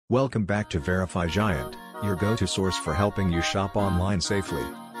Welcome back to Verify Giant, your go-to source for helping you shop online safely.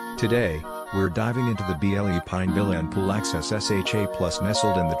 Today, we're diving into the BLU Pine Villa and Pool Access SHA Plus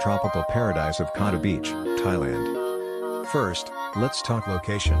nestled in the tropical paradise of Kata Beach, Thailand. First, let's talk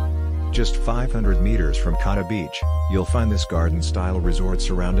location. Just 500 meters from Kata Beach, you'll find this garden-style resort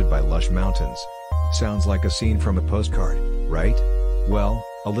surrounded by lush mountains. Sounds like a scene from a postcard, right? Well,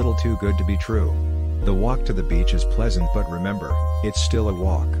 a little too good to be true. The walk to the beach is pleasant, but remember, it's still a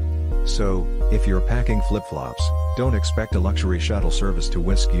walk. So, if you're packing flip-flops, don't expect a luxury shuttle service to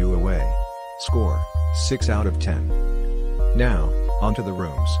whisk you away. Score: 6 out of 10. Now, onto the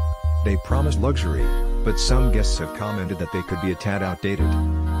rooms. They promise luxury, but some guests have commented that they could be a tad outdated.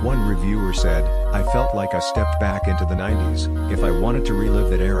 One reviewer said, "I felt like I stepped back into the 90s. If I wanted to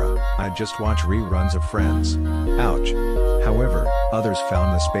relive that era, I'd just watch reruns of Friends." Ouch. However, others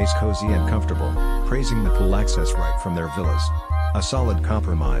found the space cozy and comfortable, praising the pool access right from their villas. A solid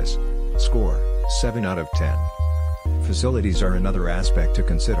compromise. Score: 7 out of 10. Facilities are another aspect to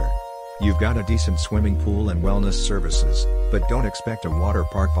consider. You've got a decent swimming pool and wellness services, but don't expect a water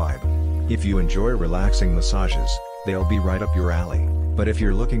park vibe. If you enjoy relaxing massages, they'll be right up your alley, but if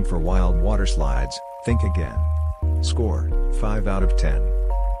you're looking for wild water slides, think again. Score: 5 out of 10.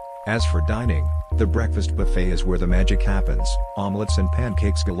 As for dining, the breakfast buffet is where the magic happens, omelets and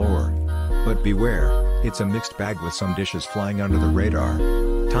pancakes galore. But beware, it's a mixed bag with some dishes flying under the radar.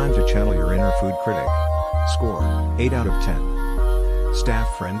 Time to channel your inner food critic. Score: 8 out of 10. Staff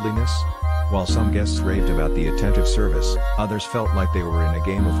friendliness? While some guests raved about the attentive service, others felt like they were in a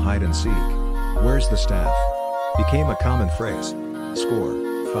game of hide and seek. "Where's the staff?" became a common phrase. Score: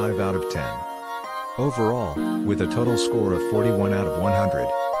 5 out of 10. Overall, with a total score of 41 out of 100,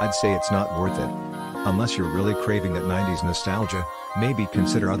 I'd say it's not worth it. Unless you're really craving that 90s nostalgia, maybe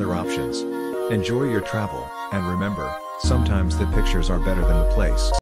consider other options. Enjoy your travel, and remember, sometimes the pictures are better than the place.